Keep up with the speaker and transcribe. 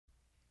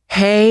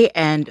Hey,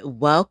 and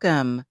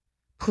welcome.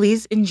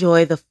 Please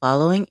enjoy the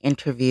following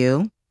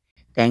interview.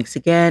 Thanks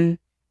again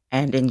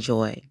and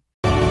enjoy.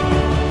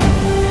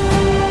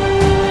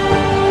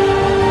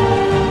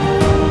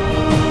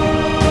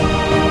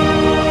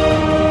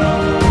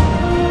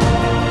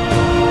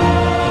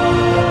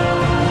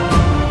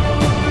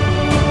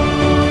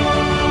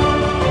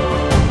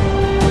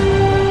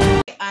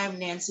 I'm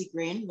Nancy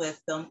Green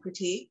with Film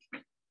Critique.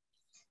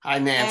 Hi,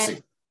 Nancy.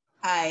 And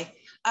hi.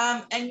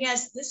 And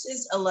yes, this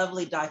is a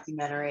lovely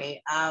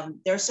documentary.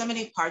 There are so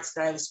many parts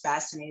that I was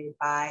fascinated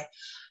by.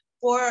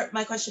 For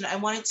my question, I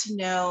wanted to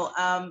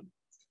know,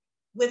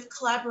 with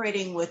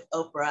collaborating with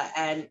Oprah,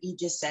 and you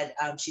just said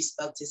she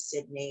spoke to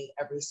SIDNEY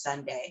every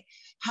Sunday,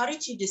 how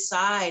did you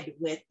decide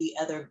with the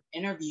other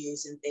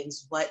interviews and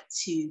things what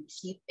to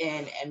keep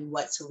in and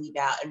what to leave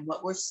out? And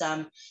what were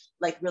some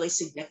like really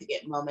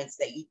significant moments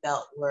that you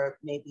felt were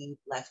maybe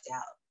left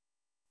out?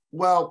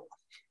 Well,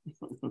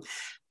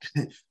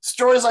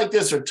 stories like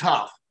this are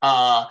tough.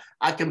 I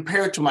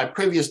compare it to my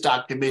previous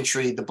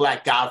documentary, The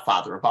Black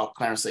Godfather, about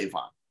Clarence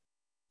Avant.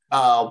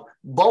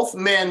 Both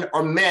men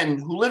are men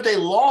who lived a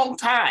long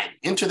time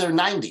into their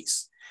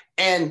 90s,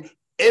 and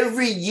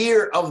every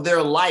year of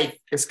their life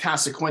is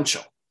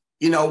consequential.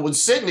 You know, with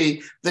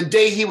SIDNEY, the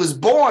day he was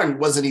born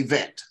was an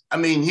event. I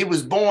mean, he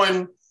was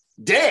born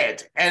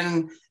dead,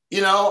 and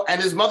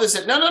and his mother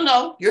said,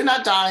 no, you're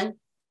not dying.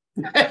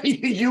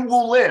 You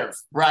will live,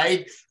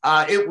 right?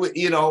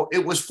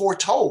 It was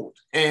foretold,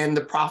 and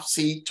the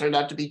prophecy turned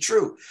out to be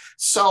true.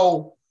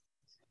 So,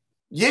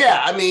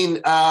 yeah, I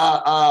mean,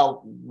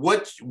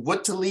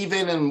 what to leave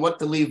in and what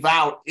to leave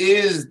out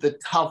is the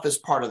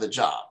toughest part of the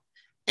job.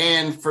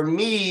 And for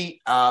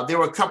me, there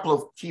were a couple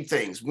of key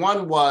things.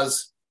 One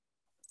was,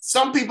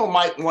 some people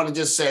might want to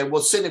just say,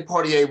 well, Sidney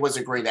Poitier was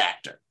a great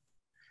actor.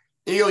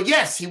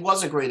 Yes, he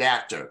was a great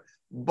actor,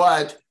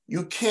 but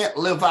you can't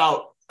leave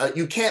out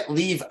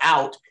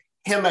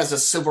him as a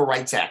civil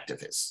rights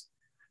activist.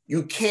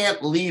 You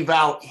can't leave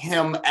out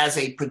him as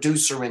a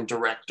producer and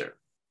director.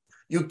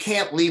 You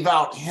can't leave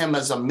out him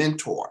as a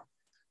mentor.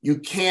 You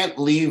can't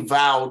leave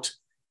out,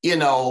 his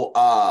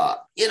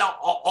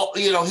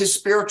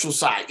spiritual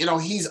side.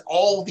 He's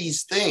all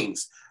these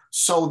things.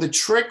 So the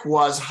trick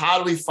was, how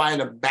do we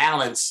find a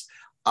balance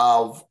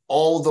of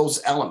all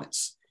those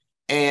elements?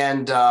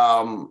 And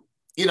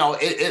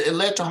it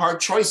led to hard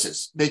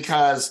choices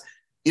because,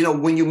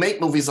 when you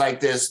make movies like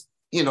this,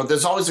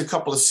 there's always a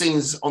couple of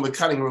scenes on the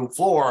cutting room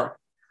floor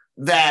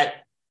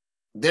that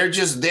they're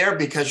just there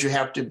because you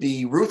have to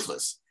be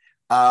ruthless.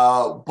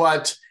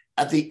 But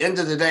at the end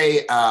of the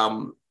day,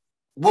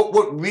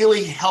 what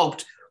really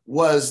helped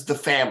was the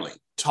family,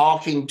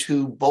 talking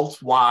to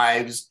both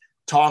wives,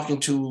 talking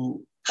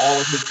to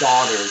all of his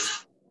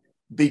daughters,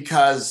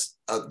 because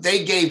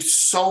they gave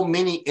so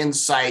many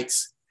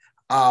insights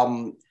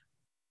that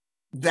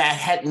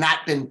had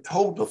not been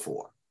told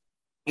before.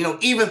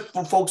 Even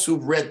for folks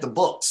who've read the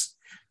books,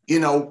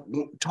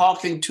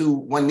 talking to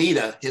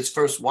Juanita, his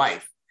first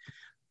wife.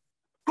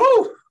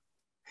 Whew,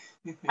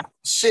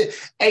 shit.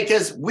 Hey,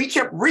 because we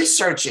kept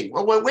researching.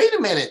 Well, wait a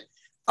minute.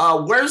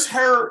 Where's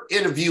her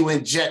interview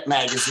in Jet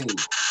magazine?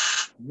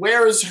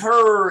 Where's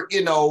her,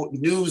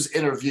 news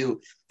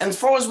interview? And as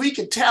far as we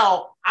could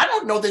tell, I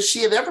don't know that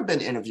she had ever been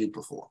interviewed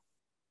before.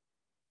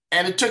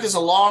 And it took us a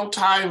long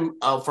time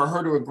for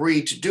her to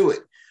agree to do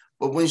it.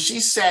 But when she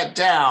sat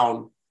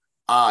down,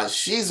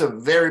 she's a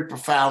very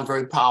profound,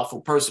 very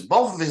powerful person.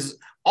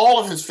 All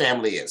of his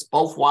family is,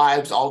 both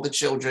wives, all the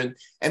children,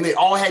 and they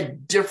all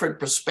had different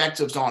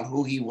perspectives on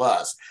who he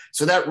was.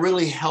 So that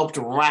really helped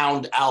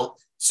round out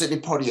Sidney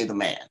Poitier, the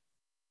man.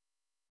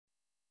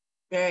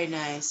 Very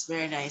nice,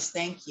 very nice.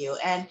 Thank you.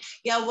 And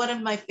yeah, one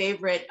of my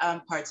favorite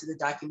parts of the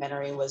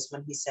documentary was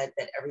when he said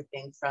that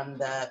everything from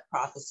the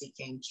prophecy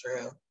came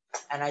true.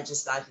 And I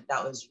just thought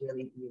that was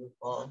really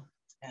beautiful.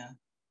 Yeah,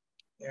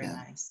 very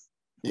nice.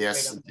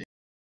 Yes.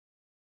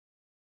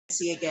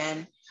 See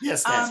again.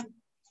 Yes. Okay.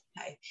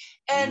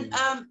 And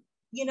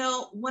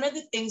one of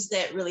the things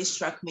that really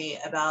struck me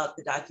about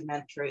the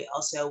documentary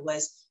also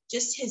was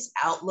just his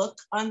outlook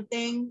on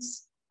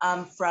things,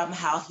 from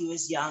how he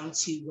was young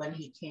to when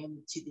he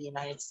came to the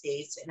United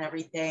States and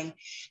everything.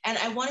 And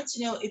I wanted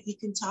to know if you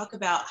can talk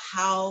about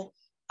how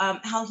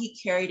he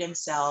carried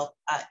himself,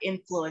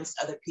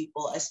 influenced other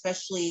people,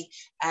 especially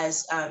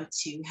as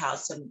to how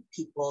some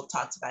people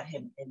talked about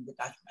him in the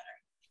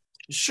documentary.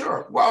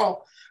 Sure.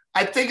 Well,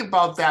 I think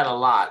about that a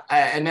lot.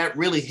 And that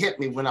really hit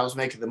me when I was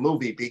making the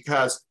movie,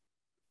 because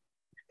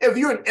if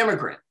you're an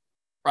immigrant,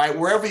 right,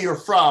 wherever you're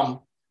from,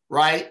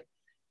 right,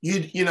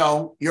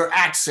 your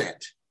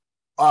accent,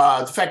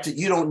 the fact that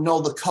you don't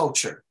know the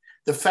culture,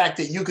 the fact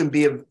that you can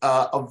be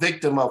a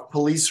victim of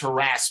police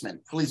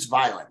harassment, police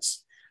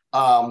violence,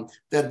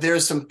 that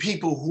there's some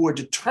people who are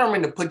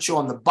determined to put you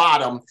on the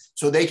bottom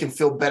so they can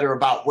feel better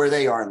about where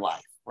they are in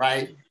life,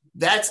 right?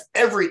 That's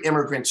every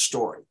immigrant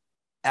story.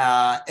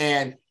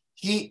 And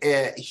he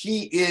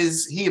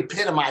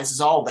epitomizes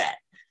all that,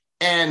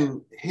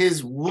 and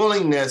his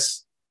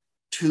willingness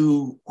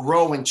to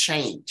grow and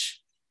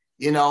change.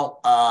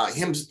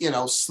 him,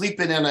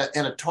 sleeping in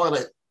a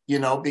toilet,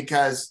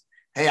 because,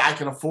 hey, I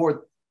can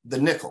afford the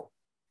nickel.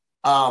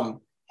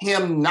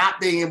 Him not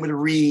being able to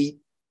read,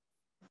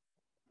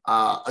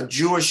 a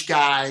Jewish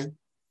guy,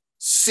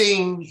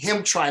 seeing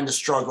him trying to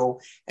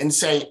struggle and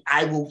saying,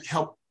 I will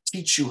help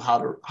teach you how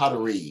to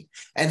read,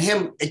 and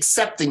him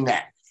accepting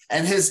that,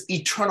 and his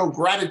eternal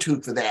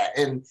gratitude for that,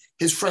 and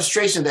his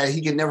frustration that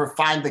he could never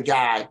find the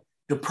guy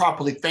to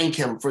properly thank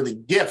him for the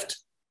gift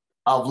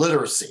of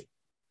literacy.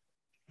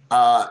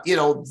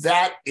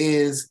 That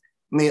is,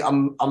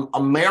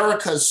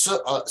 America's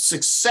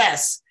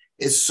success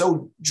is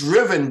so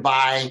driven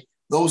by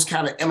those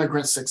kind of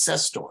immigrant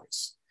success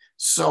stories.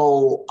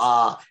 So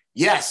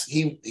yes,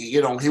 he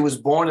was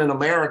born in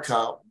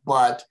America,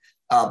 but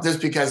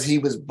just because he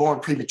was born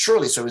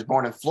prematurely, so he was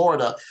born in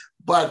Florida,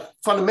 but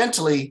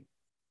fundamentally,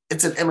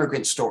 it's an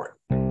immigrant story.